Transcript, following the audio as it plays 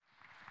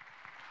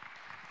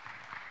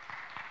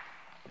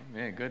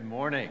Man, good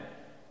morning.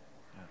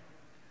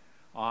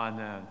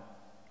 On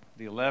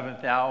the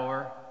 11th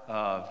hour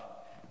of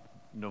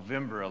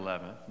November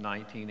 11th,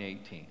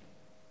 1918,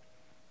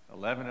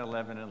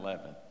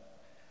 11/11/11,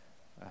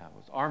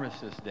 was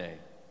Armistice Day.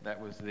 That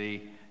was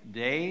the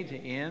day to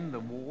end the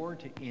war,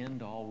 to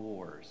end all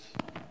wars.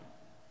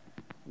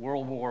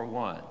 World War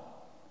I.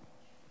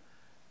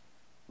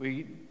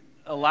 We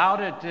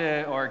allowed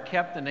it or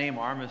kept the name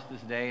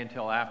Armistice Day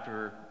until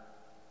after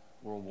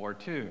World War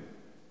II.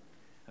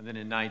 And then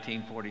in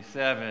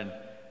 1947,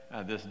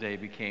 this day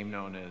became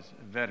known as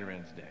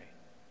Veterans Day.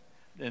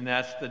 And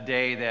that's the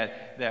day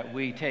that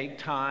we take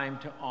time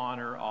to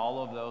honor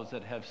all of those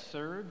that have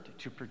served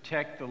to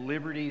protect the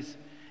liberties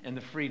and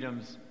the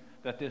freedoms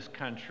that this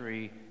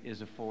country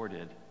is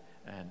afforded.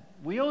 And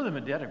we owe them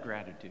a debt of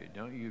gratitude,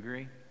 don't you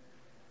agree?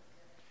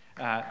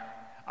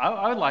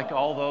 I would like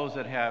all those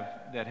that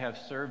have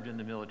served in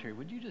the military,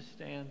 would you just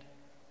stand?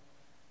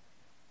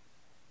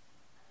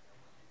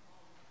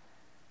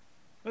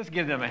 Let's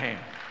give them a hand.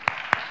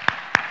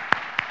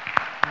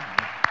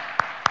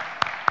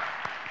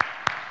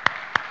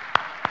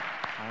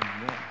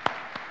 Amen.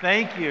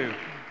 Thank you.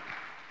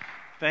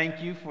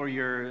 Thank you for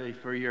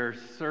your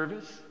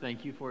service.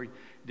 Thank you for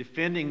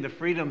defending the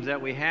freedoms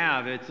that we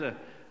have. It's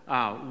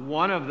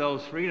one of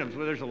those freedoms.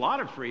 Well, there's a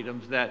lot of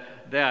freedoms that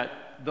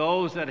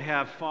those that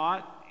have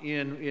fought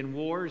in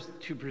wars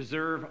to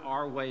preserve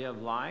our way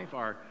of life,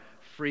 our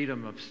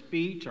freedom of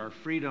speech, our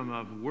freedom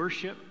of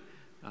worship.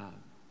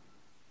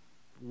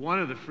 One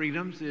of the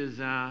freedoms is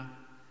a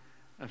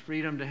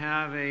freedom to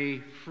have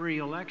a free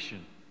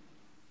election.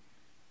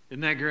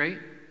 Isn't that great?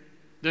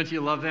 Don't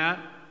you love that?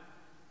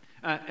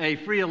 A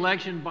free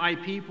election by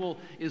people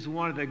is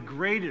one of the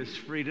greatest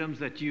freedoms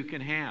that you can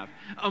have.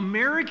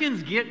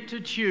 Americans get to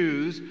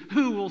choose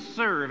who will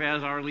serve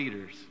as our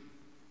leaders.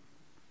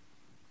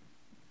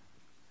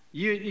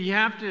 You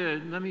have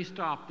to, let me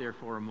stop there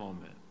for a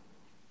moment.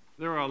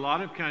 There are a lot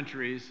of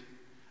countries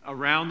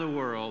around the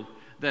world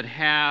that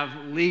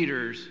have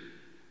leaders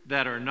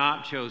that are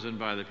not chosen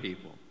by the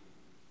people.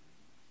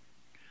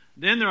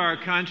 Then there are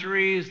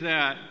countries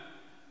that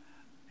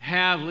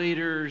have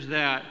leaders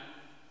that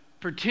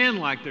pretend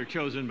like they're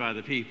chosen by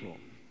the people.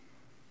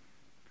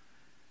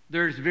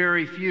 There's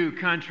very few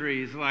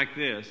countries like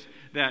this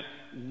that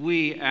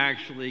we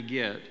actually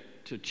get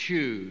to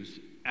choose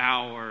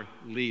our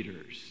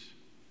leaders.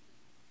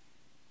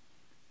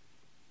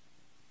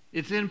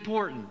 It's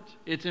important.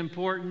 It's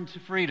important to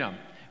freedom.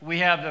 We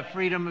have the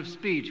freedom of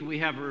speech. We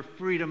have a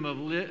freedom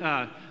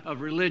of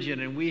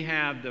religion. And we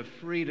have the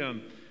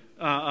freedom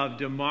of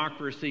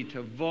democracy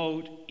to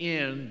vote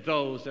in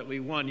those that we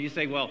want. You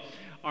say, well,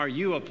 are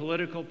you a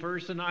political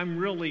person? I'm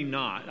really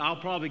not. I'll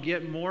probably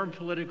get more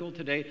political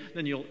today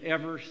than you'll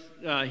ever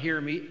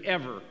hear me,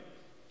 ever.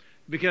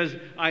 Because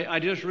I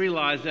just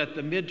realized that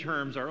the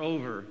midterms are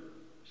over,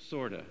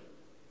 sort of.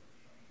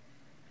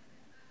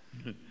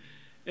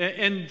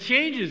 And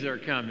changes are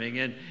coming,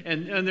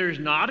 and there's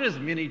not as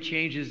many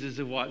changes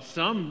as what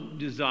some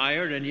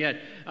desired, and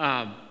yet,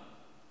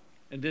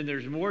 and then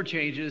there's more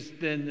changes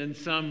than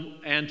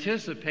some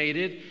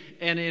anticipated,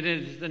 and it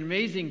is an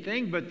amazing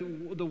thing. But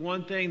the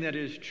one thing that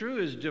is true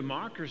is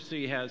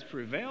democracy has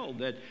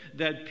prevailed,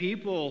 that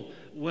people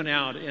went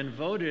out and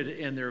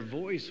voted, and their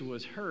voice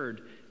was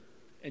heard,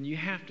 and you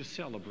have to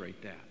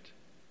celebrate that.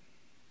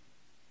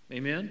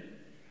 Amen?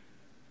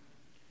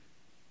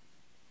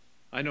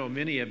 I know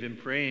many have been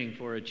praying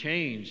for a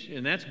change,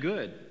 and that's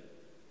good.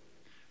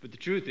 But the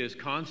truth is,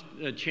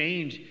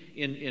 change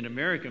in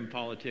American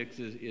politics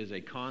is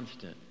a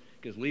constant,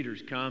 because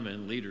leaders come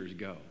and leaders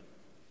go.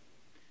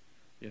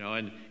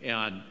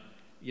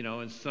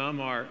 And some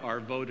are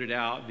voted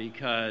out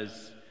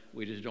because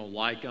we just don't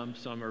like them.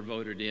 Some are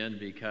voted in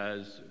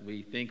because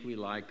we think we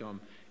like them,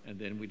 and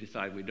then we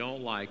decide we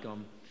don't like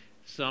them.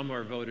 Some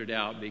are voted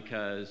out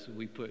because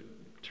we put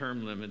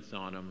term limits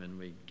on them and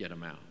we get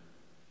them out.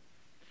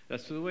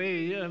 That's the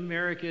way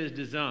America is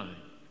designed.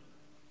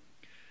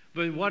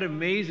 But what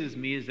amazes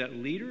me is that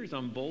leaders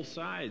on both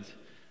sides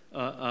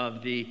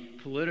of the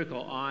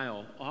political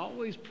aisle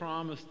always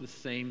promise the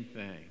same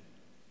thing.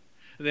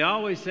 They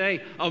always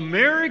say,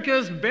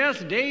 America's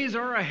best days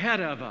are ahead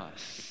of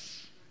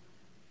us.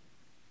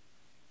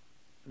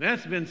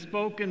 That's been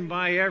spoken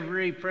by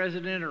every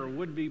president or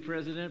would-be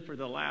president for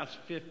the last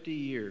 50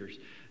 years.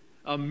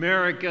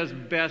 America's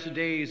best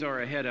days are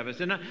ahead of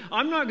us. And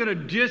I'm not going to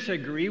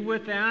disagree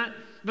with that.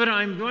 But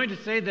I'm going to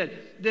say that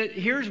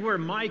here's where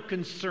my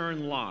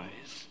concern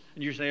lies.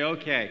 And you say,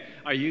 okay,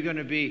 are you going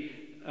to be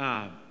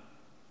a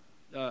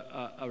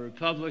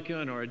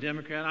Republican or a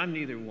Democrat? I'm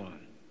neither one.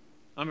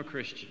 I'm a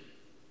Christian.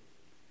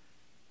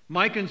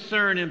 My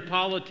concern in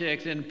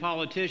politics and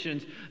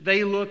politicians,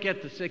 they look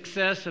at the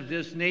success of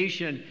this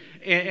nation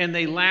and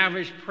they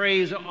lavish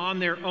praise on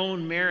their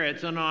own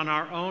merits and on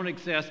our own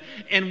success,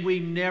 and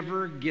we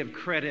never give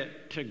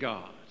credit to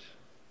God.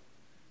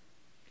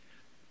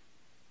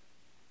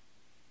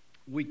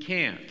 We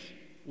can't,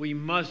 we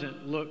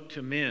mustn't look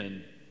to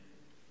men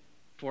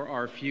for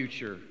our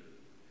future.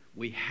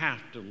 We have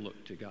to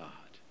look to God.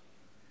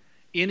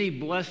 Any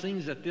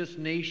blessings that this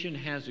nation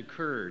has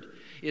occurred,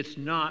 it's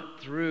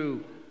not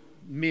through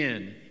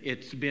men.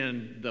 It's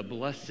been the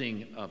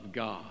blessing of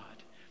God.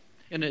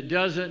 And it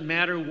doesn't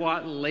matter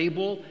what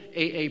label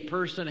a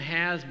person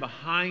has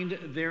behind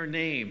their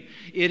name.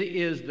 It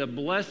is the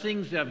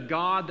blessings of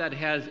God that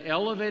has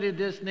elevated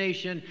this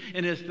nation,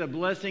 and it's the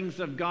blessings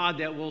of God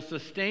that will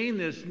sustain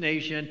this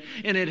nation.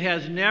 And it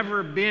has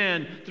never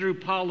been through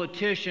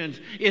politicians.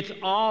 It's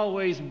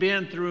always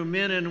been through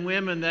men and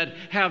women that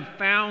have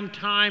found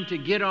time to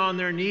get on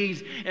their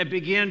knees and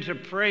begin to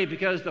pray,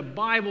 because the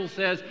Bible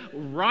says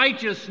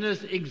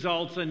righteousness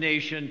exalts a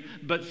nation,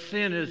 but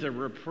sin is a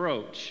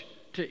reproach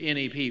to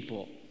any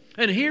people.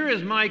 And here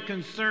is my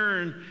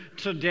concern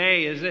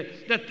today, is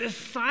that this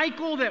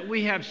cycle that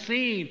we have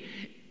seen,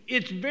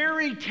 it's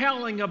very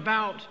telling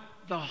about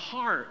the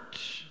heart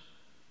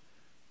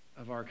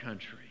of our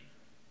country.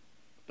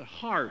 The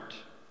heart.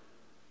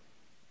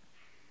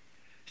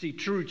 See,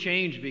 true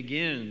change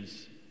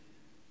begins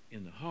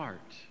in the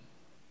heart.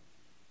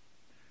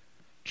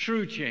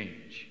 True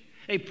change.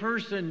 A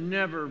person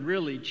never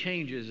really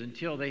changes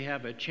until they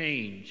have a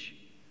change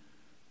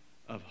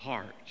of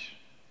heart.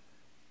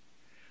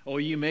 Or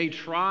you may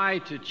try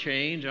to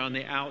change on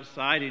the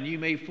outside, and you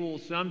may fool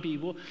some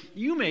people.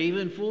 You may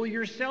even fool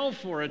yourself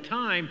for a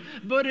time.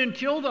 But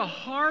until the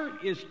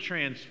heart is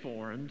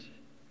transformed,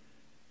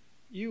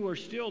 you are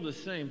still the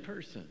same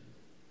person.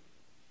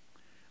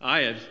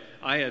 I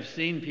have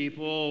seen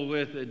people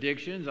with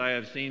addictions. I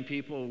have seen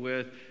people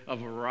with a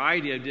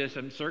variety of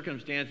different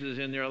circumstances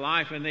in their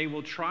life, and they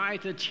will try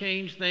to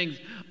change things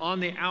on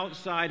the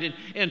outside,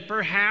 and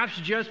perhaps,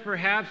 just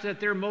perhaps,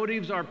 that their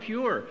motives are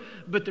pure.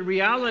 But the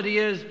reality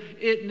is,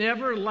 it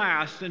never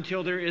lasts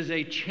until there is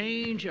a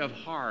change of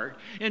heart,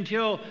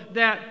 until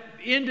that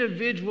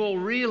individual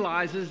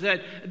realizes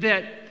that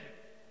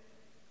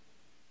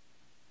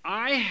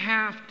I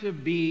have to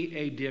be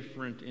a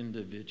different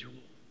individual.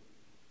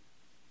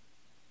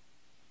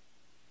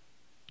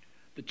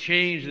 The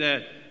change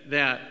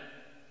that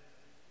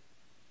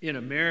in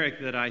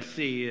America that I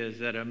see is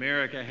that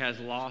America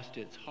has lost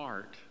its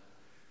heart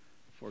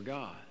for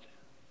God.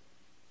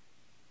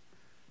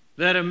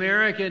 That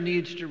America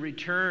needs to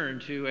return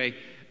to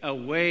a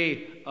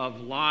way of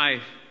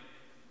life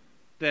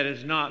that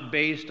is not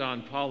based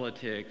on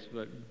politics,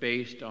 but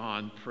based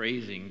on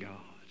praising God,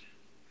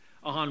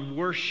 on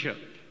worship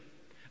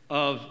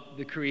of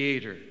the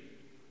Creator.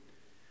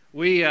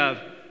 We have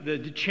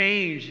the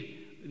change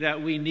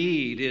that we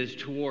need is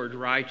toward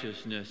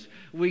righteousness.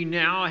 We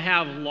now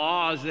have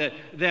laws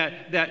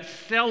that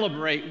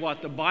celebrate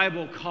what the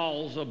Bible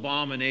calls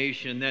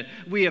abomination. That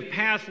we have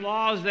passed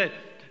laws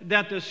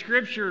that the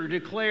Scripture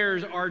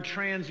declares are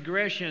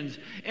transgressions.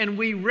 And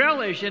we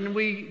relish and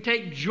we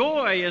take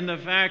joy in the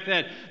fact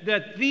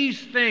that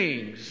these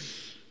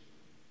things,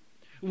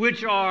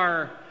 which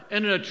are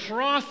an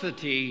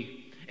atrocity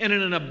and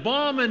an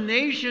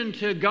abomination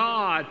to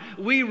God,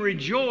 we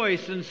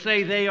rejoice and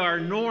say they are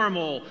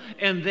normal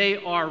and they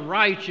are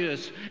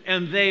righteous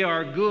and they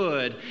are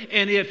good.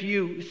 And if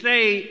you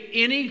say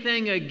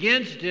anything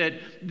against it,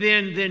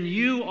 then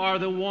you are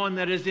the one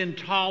that is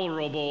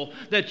intolerable,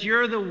 that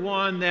you're the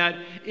one that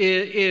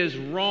is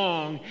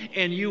wrong,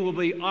 and you will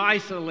be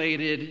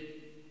isolated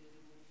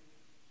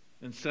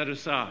and set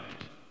aside.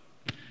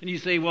 And you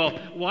say, well,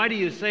 why do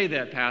you say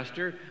that,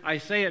 Pastor? I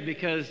say it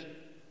because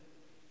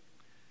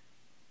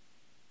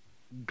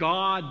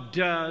God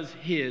does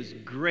His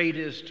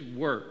greatest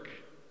work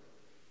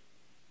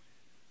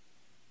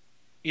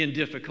in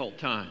difficult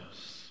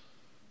times.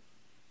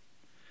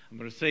 I'm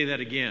going to say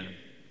that again.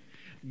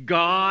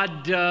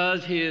 God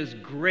does His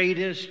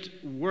greatest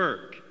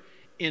work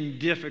in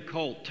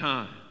difficult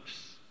times.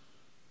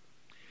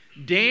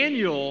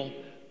 Daniel,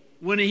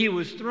 when he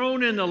was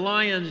thrown in the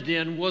lion's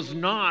den, was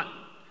not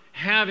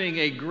having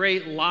a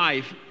great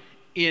life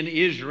in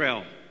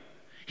Israel.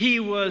 He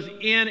was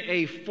in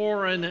a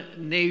foreign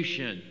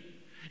nation.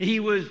 He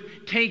was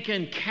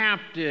taken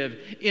captive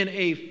in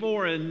a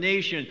foreign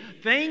nation.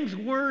 Things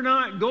were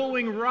not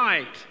going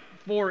right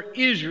for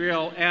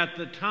Israel at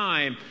the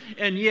time.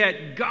 And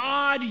yet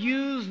God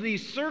used the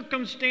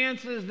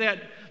circumstances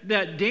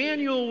that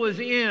Daniel was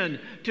in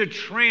to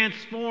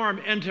transform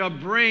and to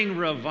bring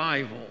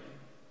revival.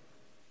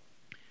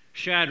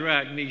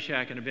 Shadrach,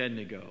 Meshach, and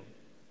Abednego.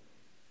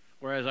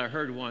 Whereas I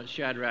heard once,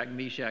 Shadrach,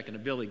 Meshach, and a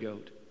billy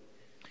goat.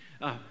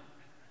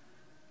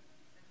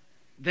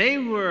 They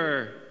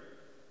were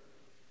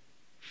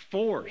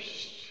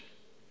forced.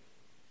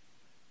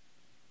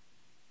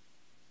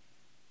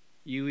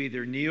 You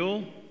either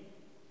kneel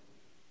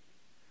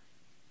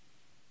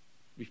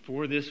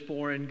before this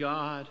foreign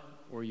god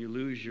or you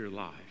lose your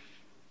life.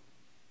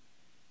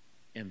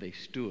 And they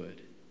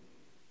stood.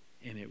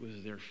 And it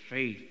was their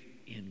faith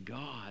in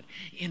God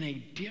in a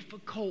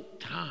difficult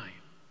time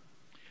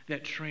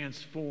that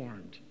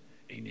transformed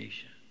a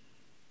nation.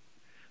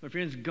 My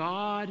friends,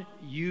 God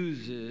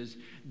uses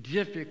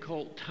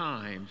difficult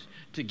times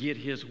to get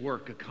His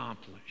work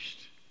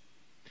accomplished.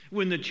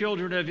 When the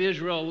children of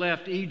Israel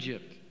left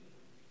Egypt,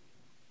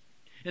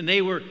 And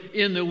they were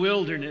in the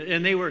wilderness,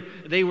 and they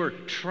were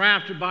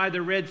trapped by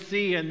the Red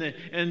Sea and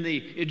the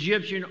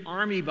Egyptian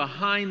army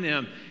behind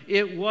them.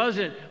 It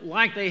wasn't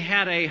like they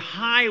had a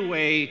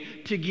highway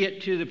to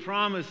get to the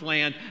promised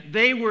land.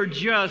 They were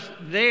just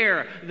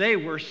there. They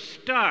were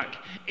stuck,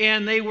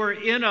 and they were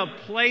in a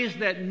place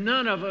that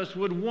none of us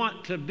would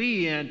want to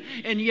be in.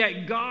 And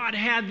yet God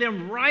had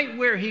them right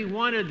where He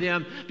wanted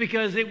them,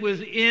 because it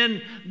was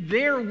in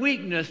their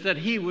weakness that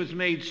He was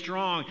made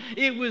strong.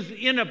 It was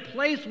in a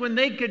place when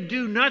they could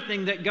do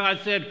nothing that God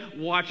said,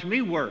 "Watch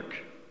me work."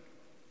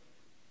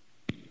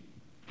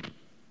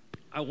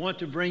 I want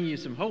to bring you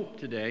some hope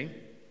today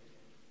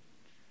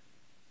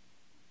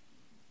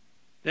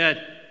that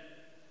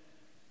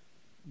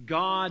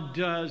God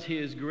does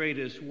His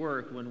greatest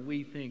work when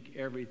we think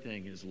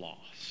everything is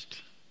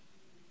lost.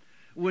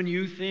 When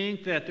you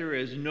think that there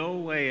is no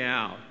way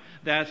out,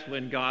 that's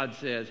when God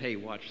says, "Hey,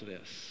 watch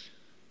this."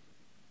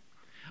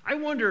 I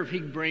wonder if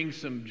He brings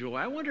some joy.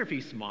 I wonder if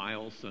He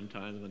smiles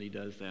sometimes when He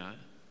does that.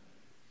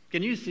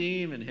 Can you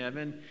see Him in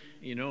heaven,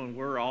 and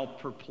we're all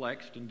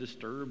perplexed and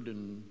disturbed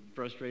and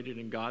frustrated,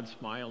 and God's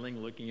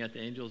smiling, looking at the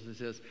angels, and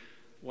says,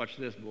 "Watch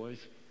this,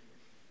 boys."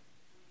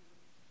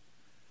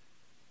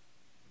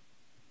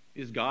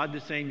 Is God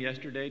the same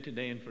yesterday,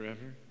 today, and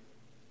forever?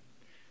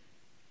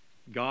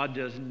 God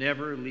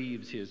never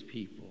leaves His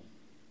people.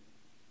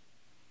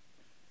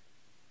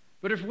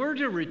 But if we're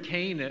to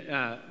retain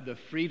the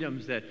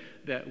freedoms that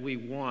we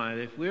want,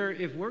 if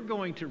we're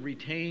going to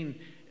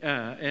retain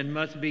and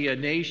must be a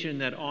nation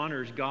that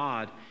honors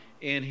God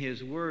and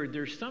His Word,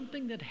 there's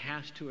something that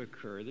has to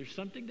occur. There's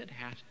something that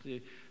has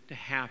to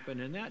happen,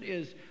 and that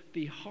is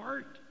the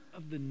heart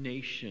of the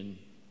nation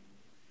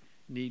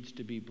needs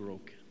to be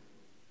broken.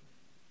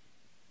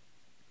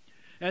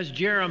 As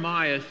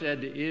Jeremiah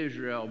said to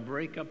Israel,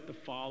 "Break up the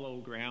fallow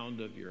ground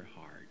of your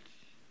heart."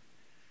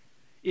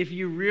 If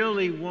you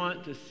really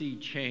want to see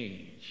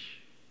change,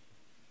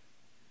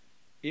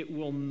 it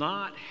will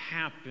not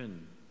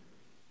happen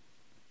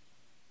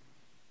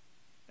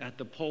at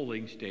the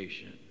polling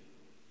station,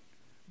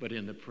 but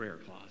in the prayer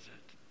closet.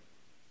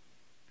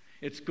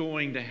 It's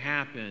going to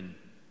happen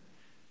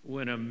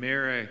when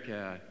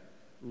America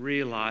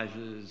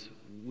realizes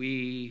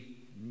we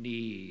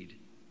need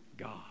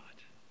God.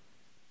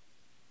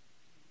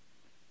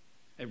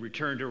 A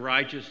return to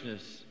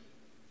righteousness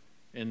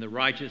and the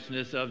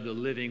righteousness of the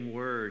living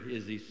Word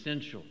is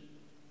essential.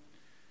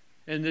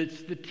 And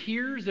it's the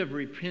tears of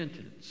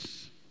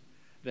repentance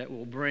that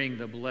will bring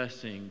the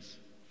blessings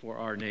for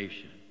our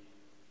nation.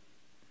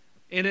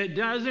 And it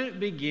doesn't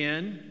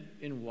begin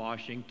in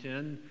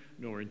Washington,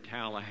 nor in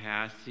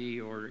Tallahassee,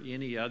 or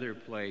any other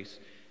place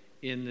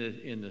in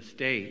the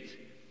States.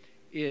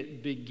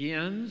 It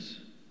begins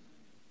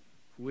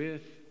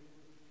with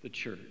the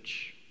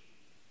church.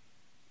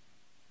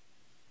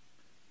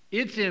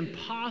 It's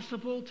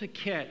impossible to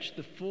catch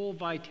the full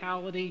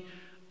vitality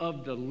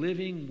of the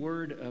living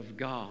Word of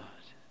God,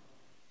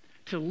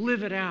 to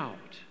live it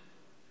out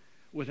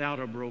without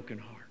a broken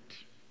heart.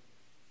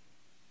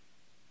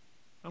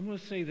 I'm going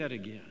to say that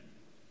again.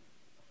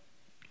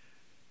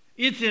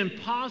 It's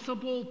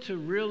impossible to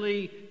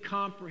really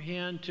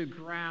comprehend, to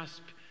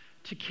grasp,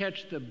 to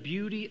catch the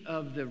beauty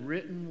of the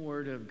written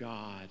Word of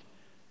God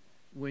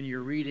when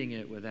you're reading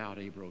it without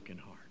a broken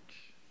heart.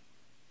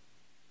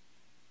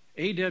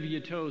 A.W.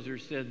 Tozer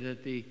said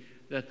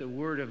that the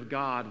Word of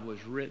God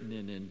was written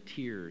in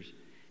tears,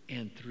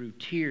 and through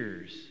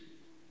tears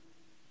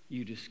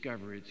you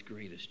discover its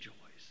greatest joys.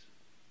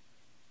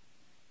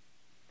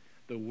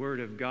 The Word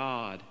of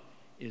God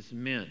is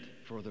meant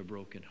for the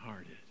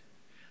brokenhearted.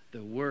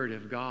 The Word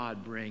of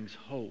God brings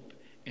hope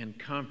and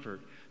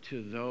comfort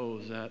to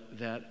those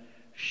that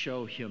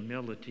show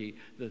humility,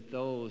 that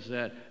those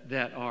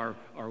that are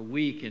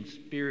weak in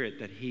spirit,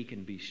 that He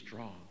can be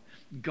strong.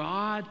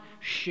 God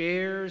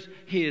shares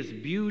His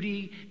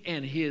beauty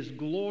and His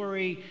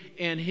glory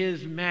and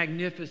His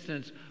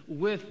magnificence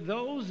with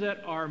those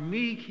that are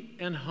meek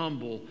and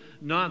humble,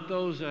 not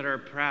those that are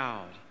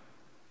proud.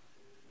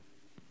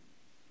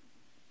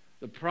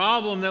 The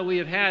problem that we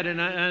have had,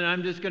 and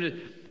I'm just going to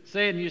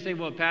say it, and you say,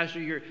 "Well,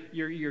 Pastor,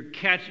 you're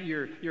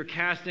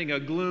casting a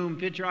gloom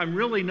picture." I'm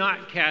really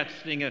not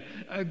casting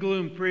a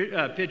gloom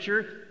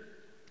picture.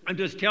 I'm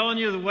just telling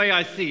you the way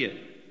I see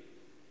it.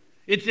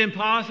 It's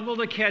impossible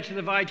to catch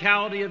the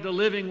vitality of the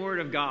living Word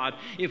of God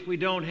if we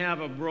don't have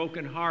a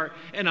broken heart.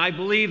 And I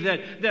believe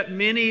that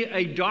many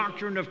a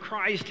doctrine of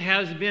Christ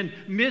has been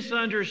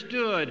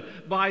misunderstood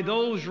by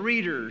those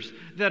readers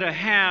that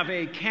have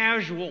a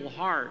casual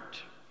heart.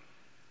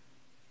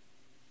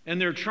 And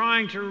they're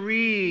trying to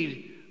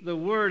read the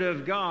Word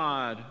of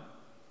God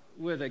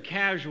with a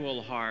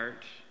casual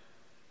heart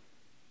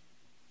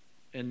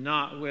and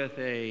not with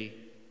a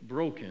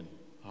broken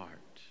heart.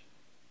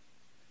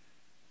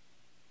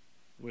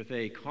 With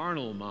a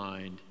carnal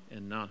mind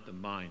and not the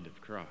mind of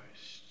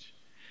Christ.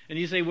 And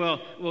you say, well,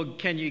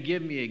 can you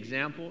give me an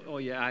example? Oh,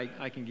 yeah,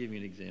 I can give you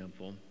an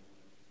example.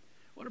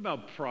 What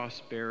about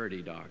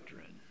prosperity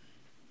doctrine?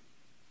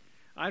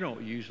 I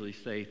don't usually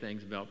say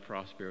things about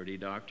prosperity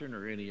doctrine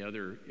or any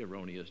other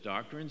erroneous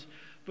doctrines,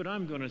 but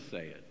I'm going to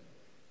say it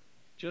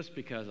just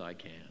because I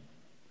can.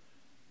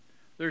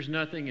 There's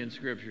nothing in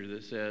Scripture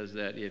that says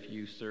that if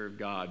you serve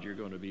God, you're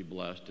going to be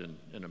blessed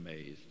and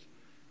amazed.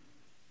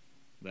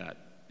 That,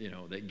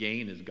 that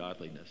gain is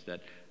godliness.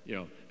 That,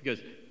 because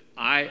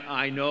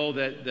I know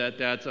that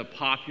that's a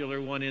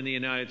popular one in the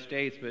United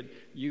States, but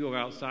you go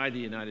outside the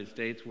United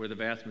States where the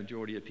vast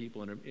majority of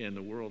people in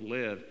the world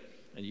live,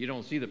 and you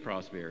don't see the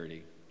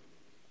prosperity.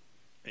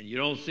 And you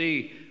don't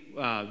see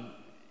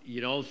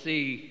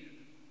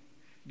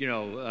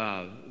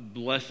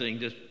blessing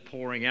just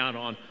pouring out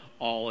on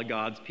all of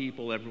God's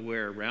people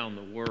everywhere around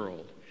the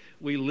world.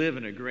 We live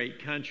in a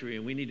great country,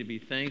 and we need to be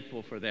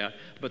thankful for that.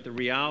 But the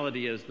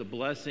reality is the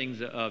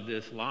blessings of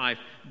this life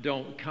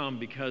don't come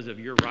because of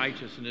your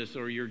righteousness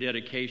or your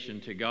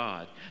dedication to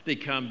God. They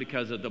come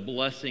because of the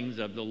blessings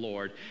of the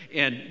Lord.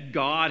 And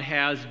God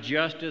has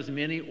just as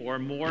many or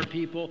more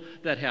people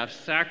that have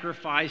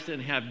sacrificed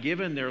and have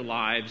given their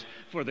lives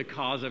for the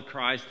cause of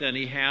Christ than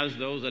He has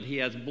those that He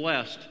has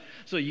blessed.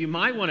 So you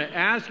might want to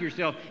ask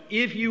yourself,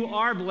 if you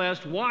are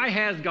blessed, why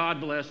has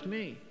God blessed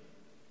me?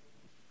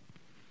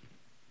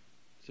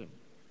 So,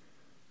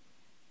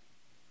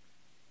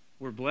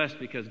 we're blessed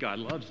because God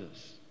loves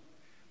us.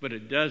 But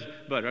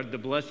the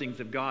blessings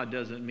of God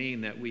doesn't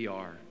mean that we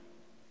are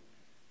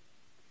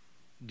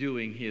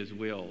doing His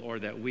will or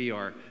that we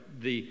are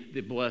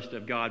the blessed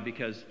of God,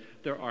 because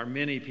there are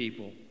many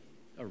people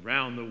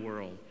around the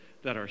world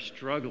that are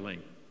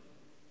struggling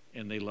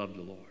and they love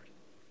the Lord.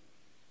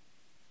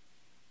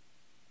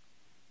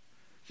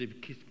 See,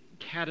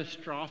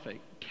 catastrophe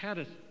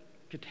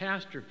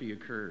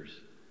occurs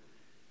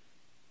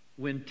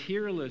when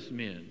tearless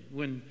men,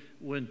 when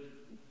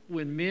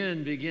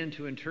men begin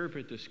to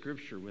interpret the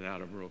Scripture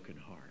without a broken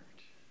heart.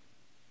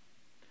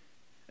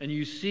 And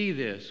you see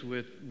this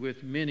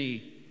with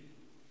many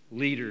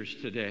leaders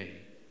today.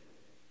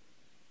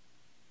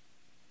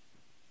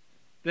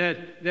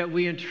 That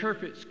we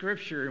interpret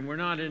Scripture, and we're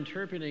not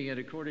interpreting it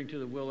according to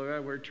the will of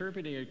God. We're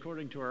interpreting it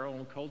according to our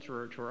own culture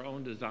or to our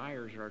own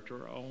desires or to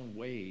our own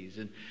ways.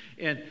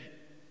 And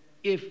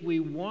if we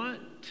want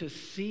to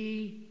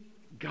see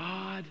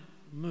God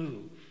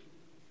move,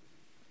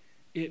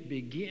 it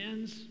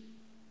begins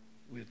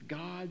with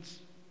God's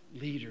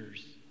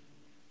leaders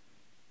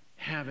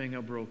having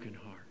a broken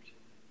heart.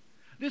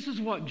 This is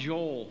what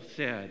Joel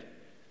said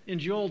in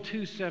Joel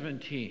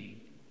 2:17.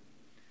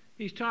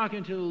 He's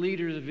talking to the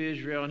leaders of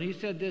Israel, and he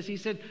said this. He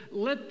said,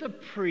 "Let the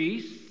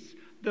priests,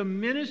 the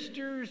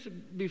ministers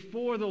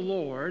before the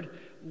Lord,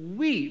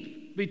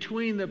 weep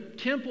between the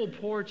temple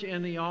porch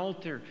and the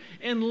altar,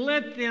 and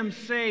let them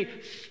say,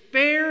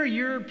 'Spare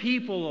your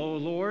people, O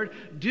Lord.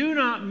 Do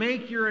not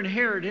make your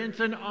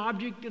inheritance an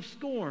object of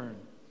scorn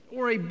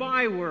or a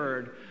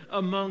byword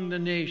among the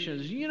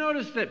nations.'" You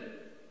notice that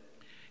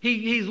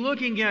he's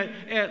looking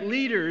at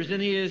leaders,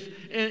 and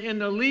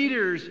the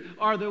leaders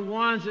are the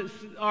ones that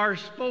are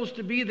supposed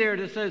to be there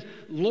that says,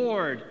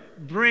 "Lord,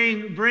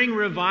 bring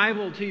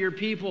revival to your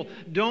people.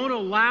 Don't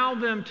allow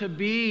them to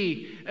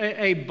be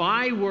a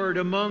byword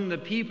among the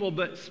people,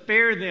 but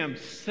spare them,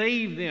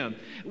 save them."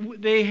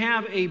 They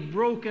have a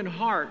broken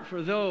heart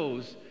for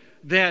those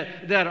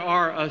that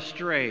are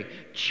astray.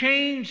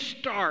 Change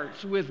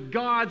starts with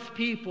God's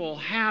people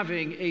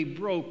having a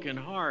broken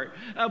heart.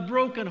 A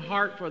broken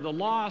heart for the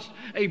lost,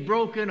 a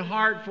broken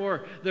heart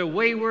for the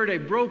wayward, a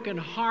broken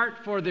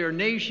heart for their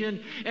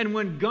nation. And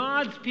when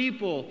God's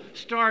people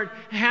start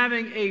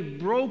having a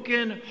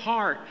broken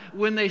heart,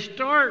 when they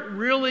start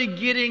really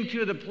getting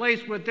to the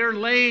place where they're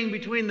laying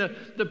between the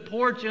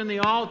porch and the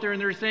altar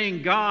and they're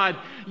saying, "God,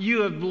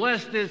 you have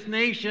blessed this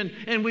nation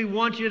and we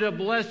want you to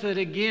bless it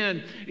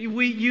again.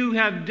 You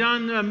have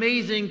done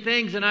amazing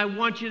things, and I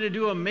want you to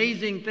do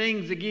amazing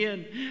things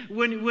again."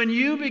 When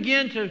you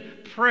begin to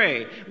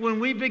pray,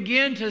 when we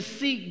begin to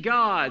seek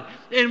God,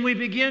 and we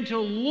begin to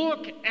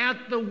look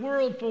at the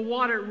world for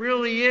what it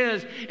really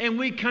is, and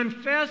we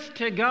confess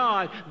to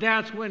God,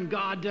 that's when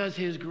God does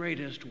His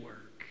greatest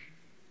work.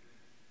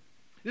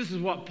 This is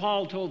what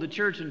Paul told the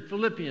church in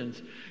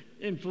Philippians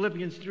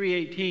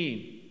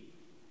 3:18.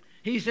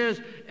 He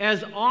says,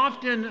 "As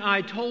often as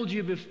I told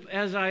you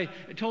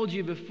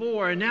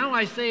before, and now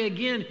I say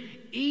again,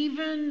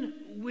 even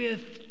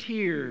with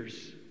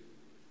tears,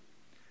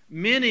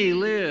 many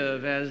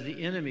live as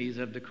the enemies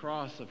of the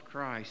cross of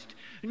Christ."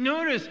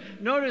 Notice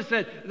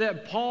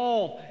that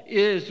Paul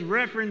is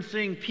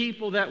referencing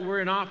people that were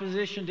in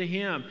opposition to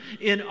him,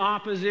 in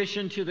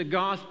opposition to the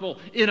gospel,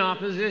 in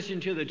opposition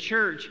to the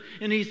church.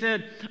 And he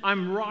said,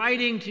 "I'm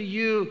writing to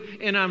you,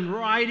 and I'm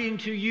writing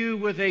to you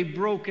with a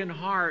broken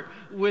heart,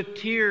 with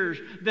tears,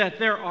 that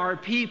there are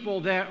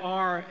people that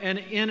are an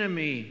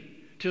enemy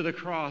to the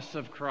cross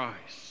of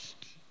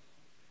Christ."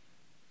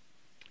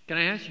 Can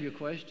I ask you a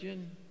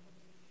question?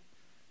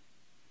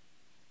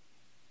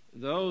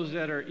 Those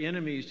that are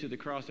enemies to the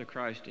cross of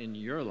Christ in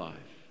your life,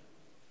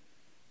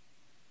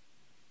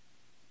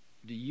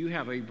 do you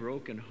have a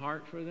broken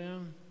heart for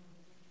them,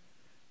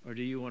 or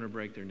do you want to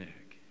break their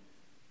neck?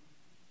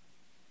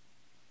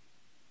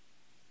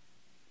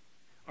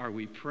 Are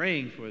we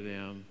praying for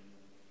them,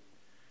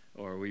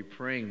 Or are we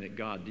praying that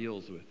God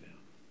deals with them?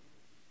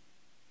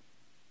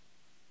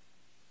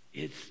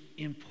 It's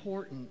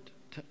important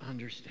to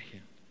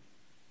understand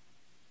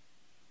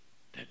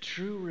that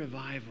true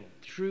revival,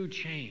 true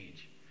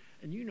change,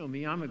 and you know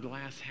me, I'm a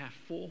glass half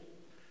full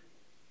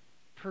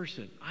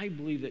person. I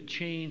believe that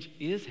change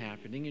is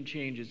happening and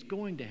change is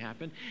going to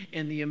happen.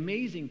 And the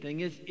amazing thing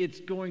is it's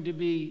going to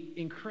be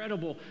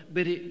incredible,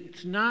 but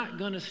it's not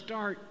going to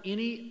start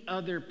any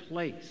other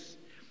place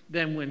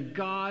than when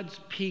God's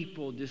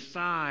people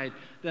decide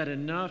that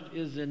enough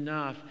is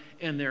enough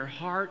and their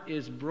heart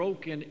is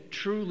broken,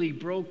 truly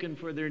broken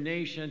for their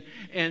nation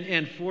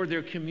and for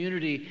their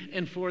community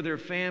and for their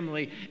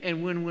family.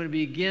 And when we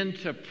begin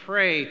to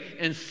pray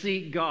and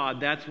seek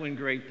God, that's when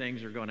great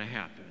things are going to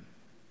happen.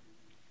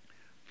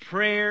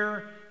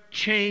 Prayer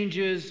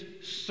changes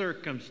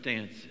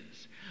circumstances.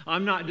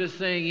 I'm not just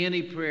saying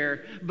any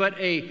prayer, but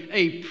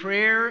a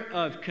prayer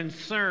of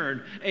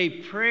concern,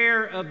 a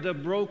prayer of the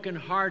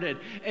brokenhearted,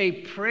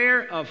 a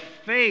prayer of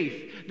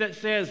faith that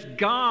says,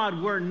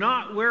 God, we're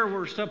not where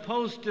we're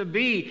supposed to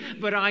be,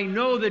 but I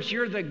know that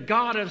you're the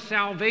God of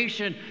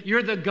salvation,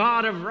 you're the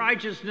God of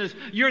righteousness,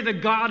 you're the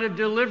God of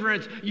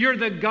deliverance, you're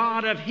the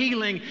God of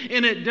healing,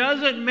 and it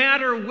doesn't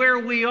matter where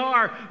we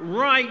are.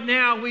 Right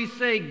now we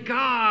say,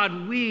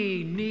 God,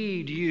 we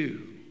need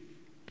you.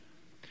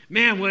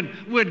 Man,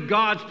 when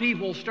God's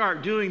people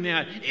start doing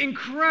that,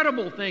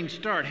 incredible things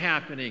start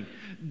happening.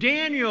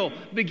 Daniel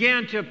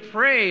began to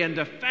pray and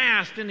to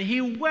fast, and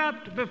he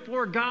wept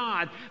before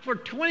God for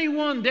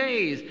 21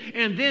 days,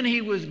 and then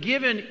he was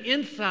given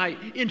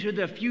insight into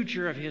the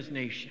future of his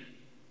nation.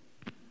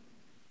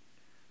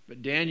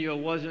 But Daniel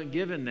wasn't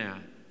given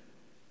that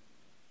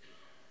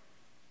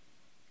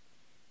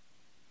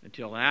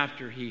until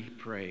after he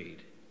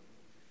prayed,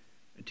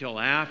 until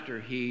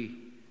after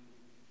he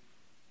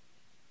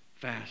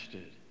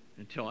fasted,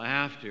 until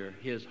after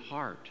his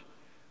heart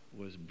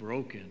was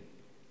broken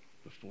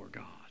before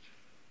God.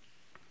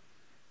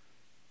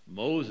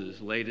 Moses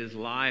laid his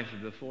life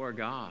before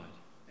God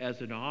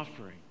as an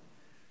offering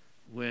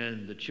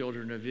when the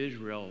children of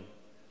Israel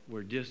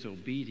were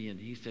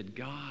disobedient. He said,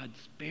 God,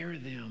 spare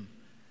them.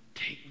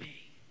 Take me.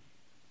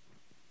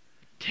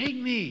 Take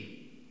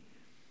me.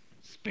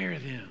 Spare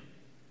them.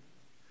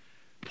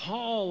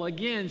 Paul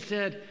again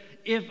said,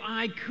 if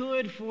I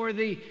could for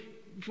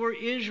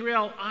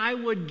Israel, I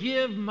would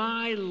give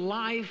my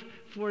life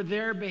for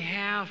their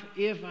behalf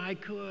if I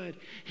could.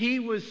 He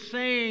was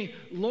saying,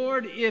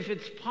 Lord, if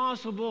it's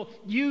possible,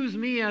 use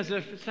me as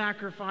a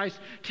sacrifice.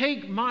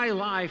 Take my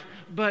life,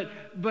 but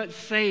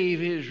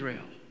save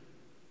Israel.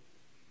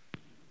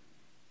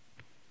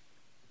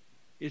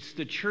 It's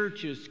the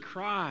church's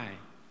cry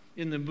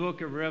in the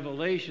book of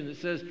Revelation that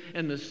says,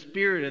 and the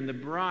Spirit and the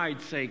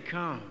bride say,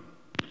 come.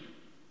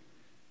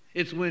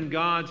 It's when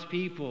God's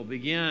people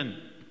begin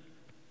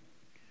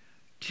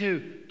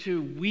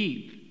to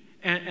weep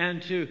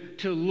and to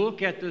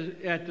look at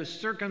the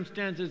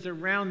circumstances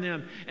around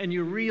them, and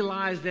you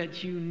realize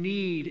that you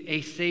need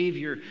a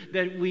Savior,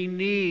 that we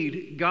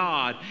need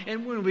God.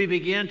 And when we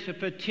begin to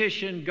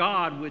petition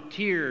God with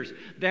tears,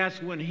 that's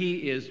when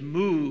He is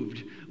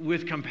moved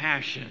with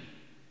compassion.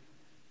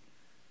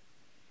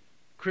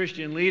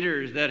 Christian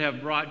leaders that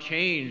have brought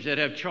change, that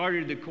have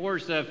charted the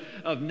course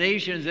of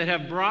nations, that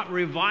have brought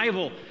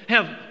revival,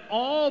 have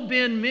all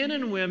been men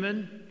and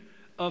women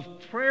of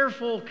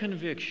prayerful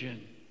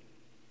conviction.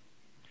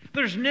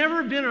 There's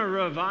never been a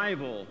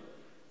revival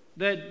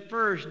that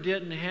first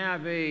didn't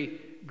have a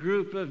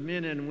group of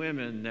men and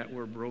women that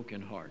were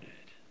brokenhearted.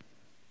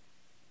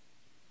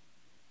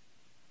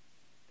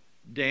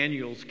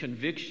 Daniel's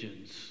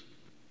convictions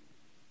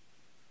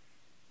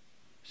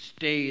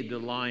stayed the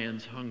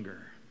lion's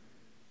hunger.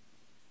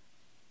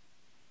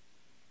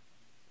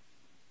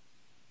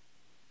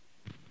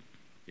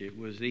 It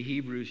was the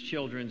Hebrews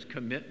children's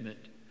commitment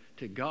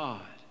to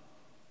God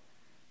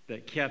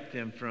that kept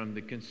them from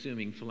the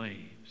consuming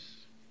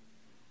flames.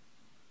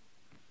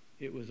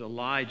 It was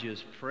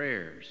Elijah's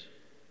prayers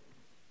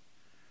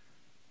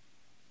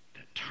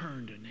that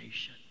turned a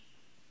nation.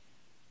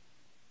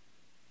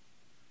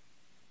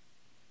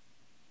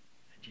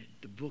 And yet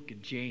the book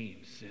of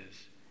James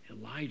says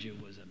Elijah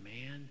was a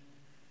man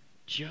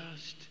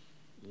just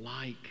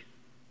like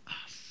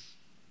us.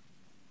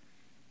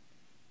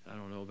 I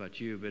don't know about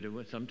you,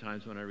 but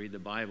sometimes when I read the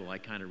Bible, I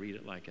kind of read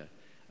it like a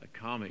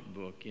comic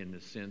book in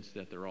the sense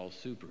that they're all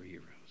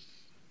superheroes.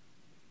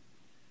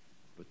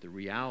 But the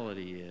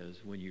reality is,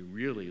 when you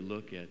really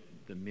look at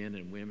the men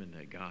and women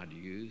that God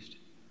used,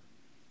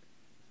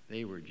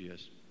 they were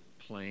just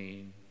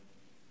plain,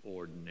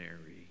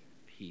 ordinary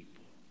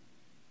people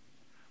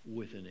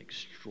with an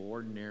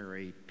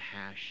extraordinary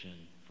passion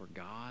for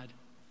God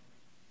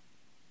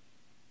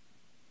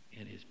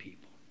and His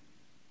people.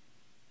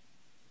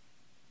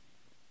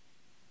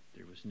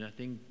 There was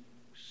nothing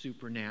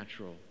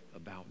supernatural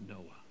about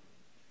Noah,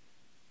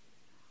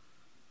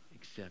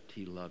 except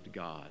he loved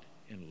God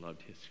and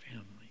loved his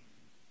family.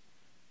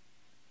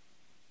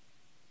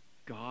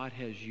 God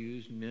has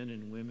used men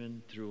and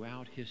women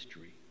throughout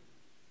history,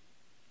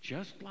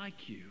 just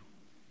like you,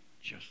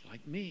 just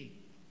like me,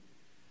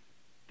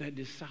 that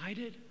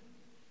decided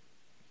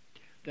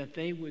that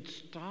they would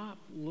stop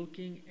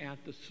looking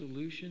at the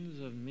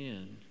solutions of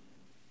men.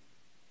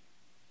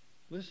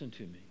 Listen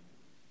to me.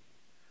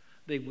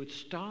 They would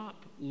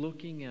stop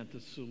looking at the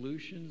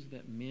solutions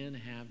that men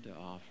have to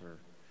offer,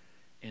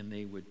 and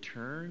they would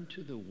turn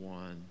to the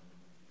one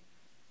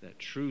that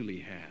truly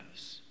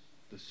has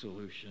the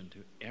solution to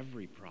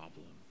every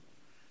problem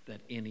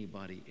that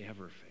anybody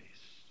ever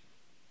faced.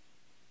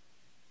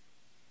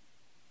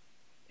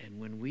 And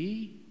when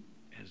we,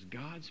 as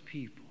God's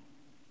people,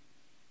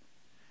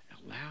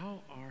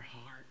 allow our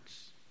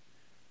hearts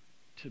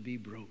to be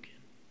broken,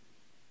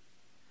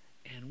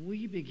 and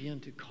we begin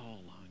to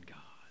call on God,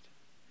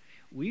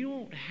 we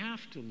don't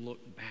have to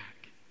look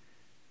back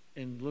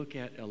and look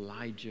at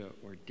Elijah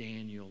or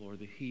Daniel or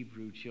the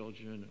Hebrew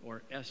children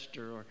or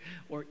Esther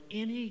or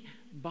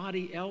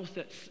anybody else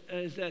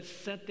that's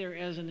set there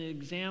as an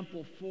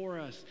example for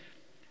us.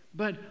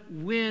 But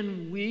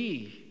when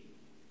we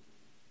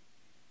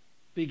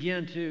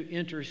begin to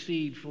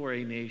intercede for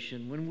a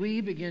nation, when we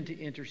begin to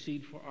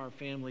intercede for our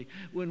family,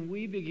 when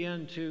we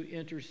begin to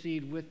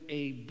intercede with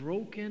a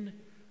broken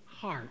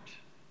heart,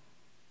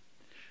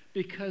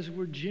 because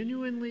we're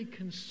genuinely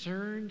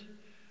concerned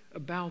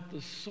about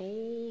the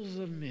souls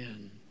of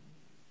men,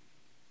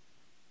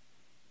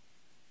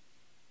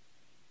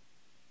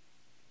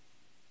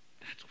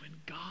 that's when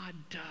God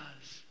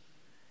does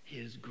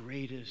His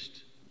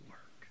greatest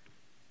work.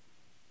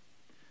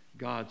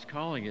 God's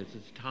calling us.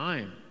 It's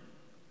time.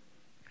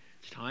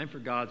 It's time for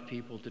God's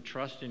people to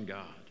trust in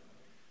God,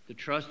 to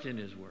trust in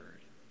His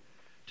Word,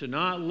 to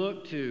not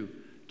look to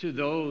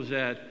those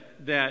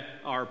that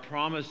are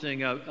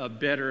promising a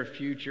better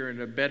future and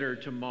a better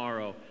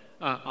tomorrow.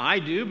 I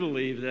do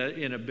believe that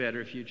in a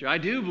better future. I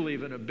do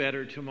believe in a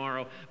better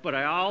tomorrow. But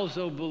I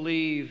also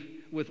believe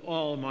with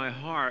all my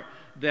heart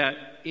that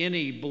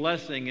any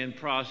blessing and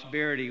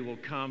prosperity will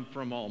come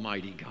from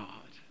Almighty God.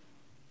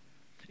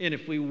 And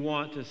if we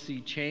want to see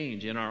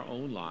change in our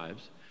own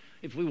lives,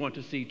 if we want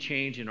to see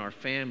change in our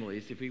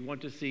families, if we want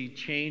to see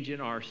change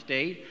in our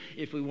state,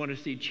 if we want to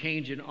see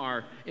change in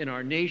our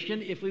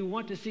nation, if we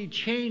want to see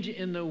change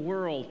in the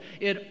world,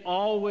 it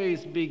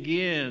always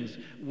begins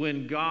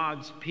when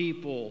God's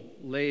people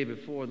lay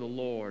before the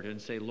Lord and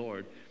say,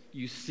 Lord,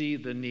 you see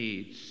the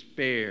need,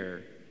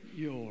 spare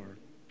your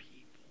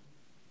people.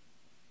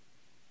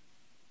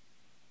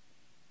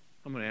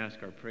 I'm going to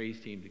ask our praise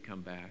team to come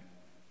back.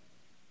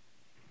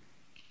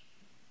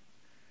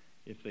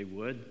 If they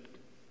would.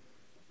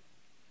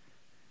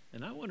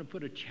 And I want to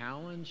put a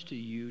challenge to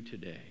you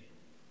today.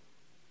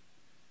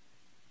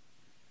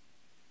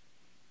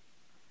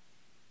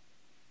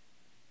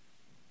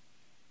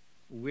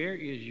 Where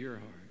is your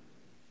heart?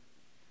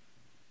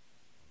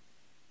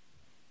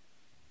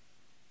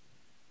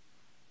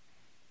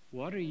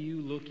 What are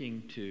you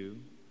looking to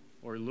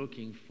or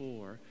looking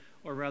for?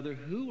 Or rather,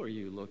 who are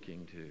you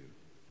looking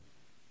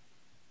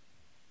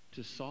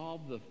to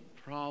solve the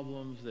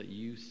problems that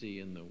you see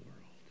in the world?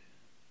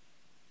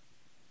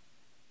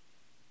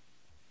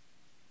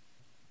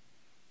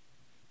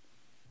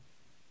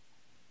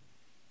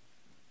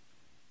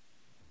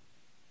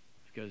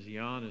 Because to be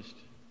honest,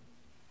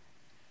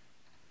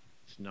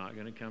 it's not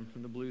going to come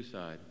from the blue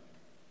side,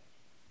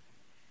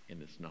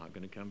 and it's not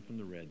going to come from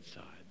the red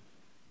side.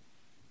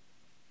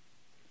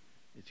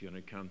 It's going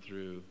to come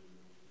through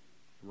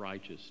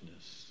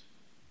righteousness,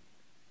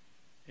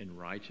 and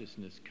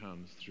righteousness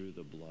comes through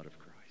the blood of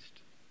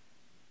Christ.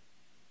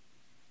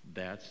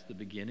 That's the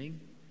beginning,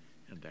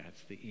 and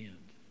that's the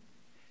end.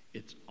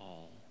 It's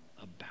all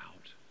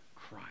about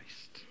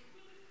Christ.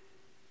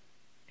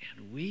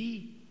 And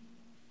we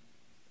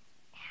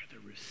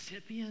the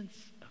recipients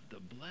of the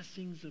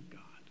blessings of God.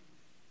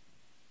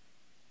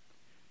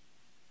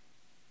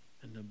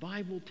 And the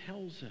Bible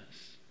tells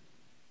us,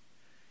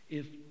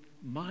 if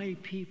my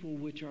people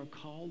which are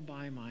called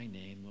by my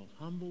name will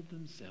humble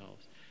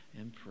themselves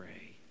and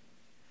pray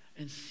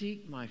and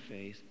seek my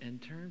face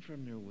and turn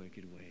from their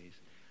wicked ways,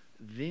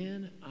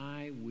 then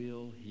I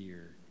will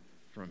hear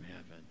from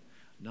heaven.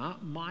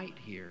 Not might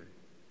hear,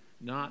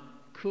 not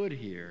could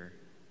hear,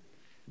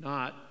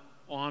 not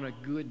on a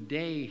good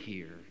day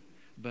hear,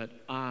 but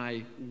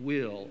I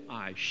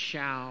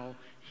shall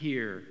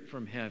hear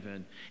from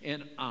heaven,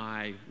 and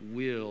I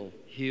will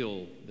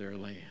heal their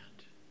land.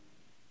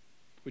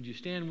 Would you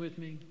stand with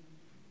me?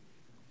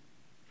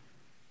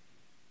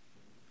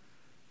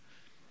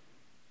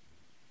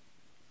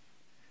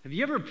 Have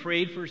you ever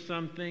prayed for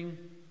something,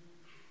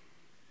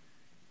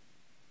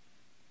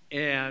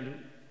 and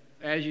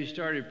as you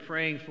started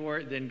praying for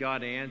it, then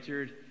God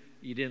answered,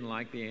 you didn't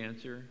like the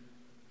answer?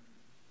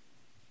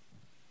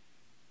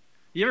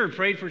 You ever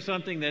prayed for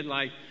something that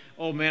like,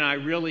 oh man, I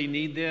really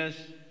need this?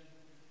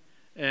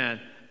 And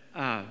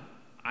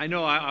I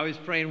know I was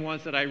praying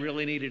once that I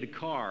really needed a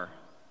car.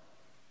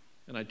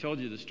 And I told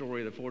you the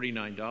story of the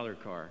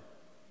 $49 car.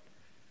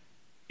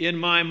 In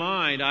my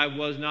mind, I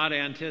was not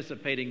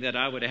anticipating that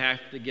I would have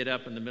to get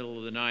up in the middle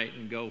of the night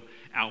and go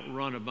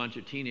outrun a bunch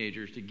of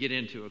teenagers to get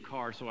into a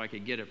car so I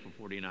could get it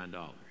for $49.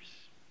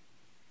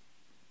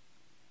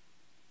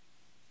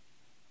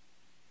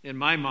 In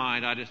my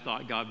mind, I just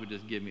thought God would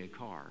just give me a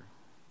car.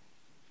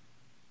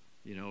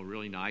 You know, a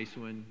really nice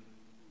one.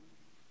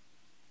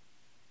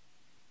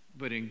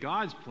 But in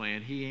God's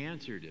plan, He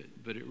answered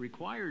it. But it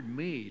required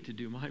me to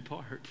do my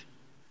part.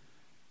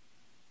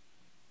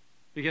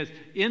 Because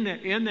in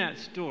that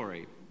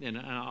story, and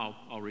I'll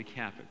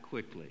recap it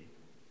quickly,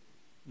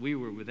 we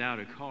were without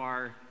a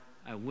car.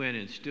 I went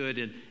and stood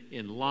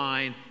in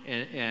line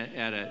they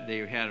had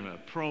a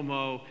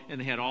promo, and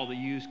they had all the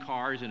used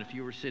cars, and if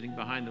you were sitting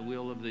behind the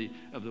wheel of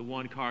the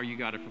one car, you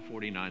got it for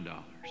 $49.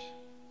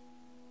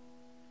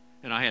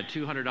 And I had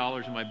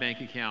 $200 in my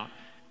bank account,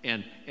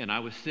 and I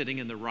was sitting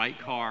in the right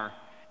car,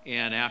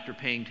 and after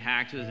paying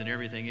taxes and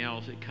everything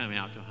else, it came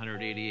out to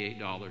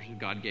 $188, and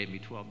God gave me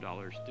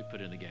 $12 to put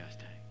in the gas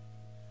tank.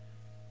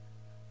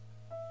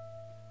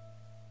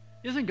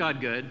 Isn't God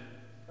good?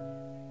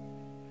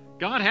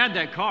 God had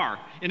that car,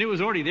 and it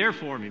was already there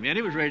for me, man.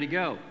 It was ready to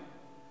go.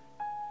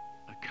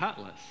 A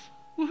Cutlass.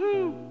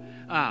 Woohoo!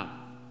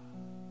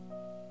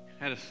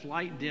 Had a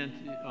slight dent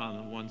on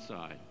the one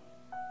side.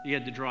 You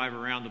had to drive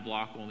around the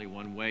block only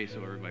one way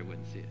so everybody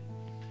wouldn't see it.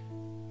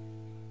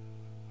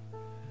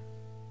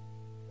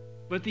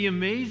 But the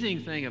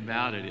amazing thing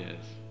about it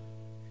is,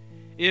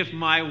 if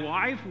my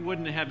wife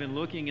wouldn't have been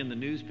looking in the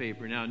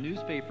newspaper, now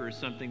newspaper is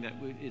something that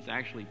is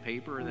actually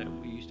paper that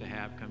we used to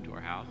have come to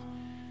our house.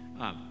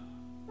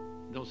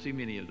 Don't see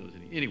many of those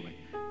anyway.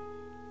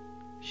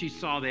 She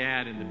saw the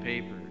ad in the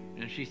paper,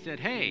 and she said,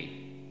 "Hey,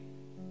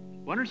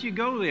 why don't you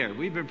go there?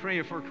 We've been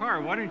praying for a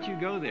car. Why don't you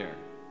go there?"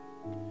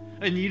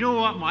 And you know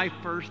what my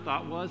first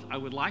thought was? I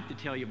would like to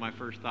tell you my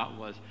first thought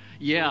was,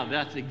 yeah,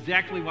 that's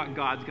exactly what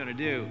God's going to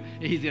do.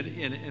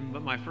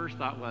 But my first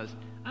thought was,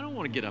 I don't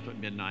want to get up at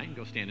midnight and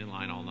go stand in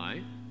line all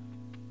night.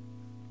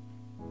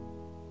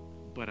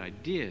 But I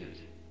did.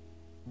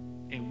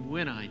 And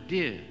when I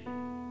did,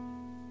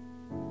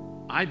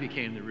 I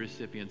became the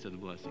recipient of the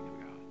blessing of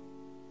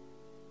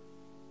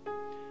God.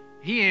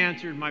 He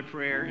answered my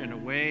prayer in a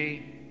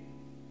way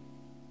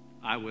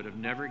I would have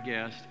never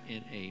guessed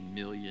in a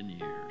million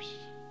years.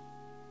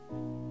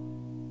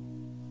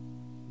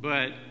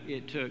 But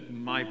it took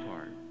my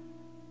part.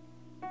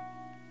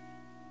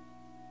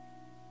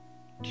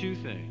 Two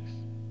things.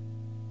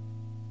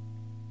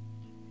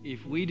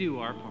 If we do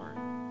our part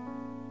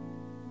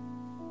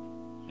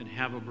and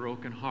have a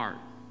broken heart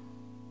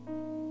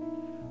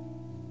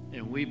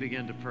and we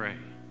begin to pray,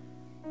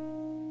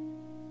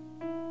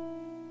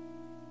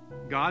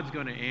 God's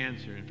going to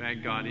answer. In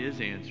fact, God is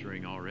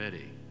answering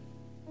already.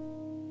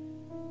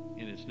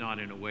 And it's not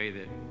in a way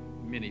that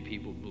many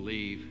people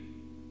believe,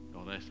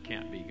 oh, this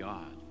can't be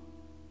God.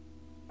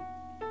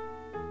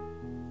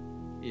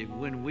 If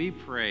when we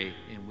pray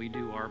and we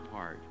do our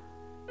part,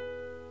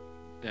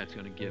 that's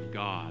going to give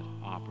God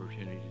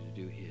opportunity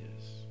to do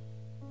His.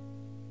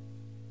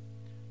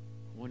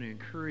 I want to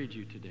encourage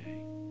you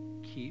today.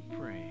 Keep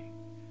praying.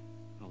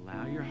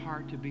 Allow your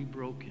heart to be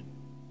broken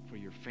for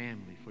your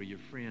family, for your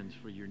friends,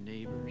 for your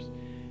neighbors.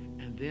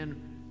 And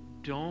then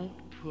don't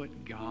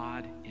put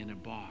God in a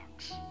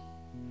box.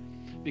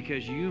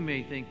 Because you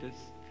may think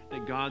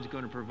that God's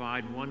going to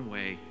provide one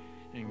way,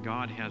 and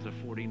God has a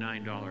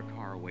 $49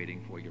 car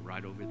waiting for you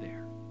right over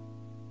there.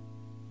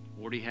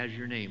 Already has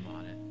your name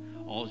on it.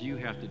 All you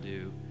have to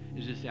do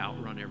is just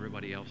outrun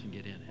everybody else and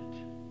get in it.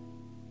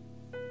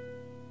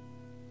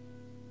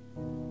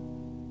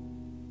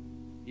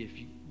 If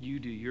you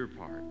do your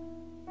part,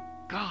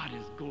 God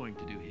is going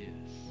to do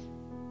His.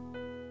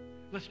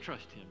 Let's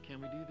trust Him.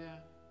 Can we do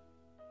that?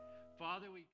 Father, we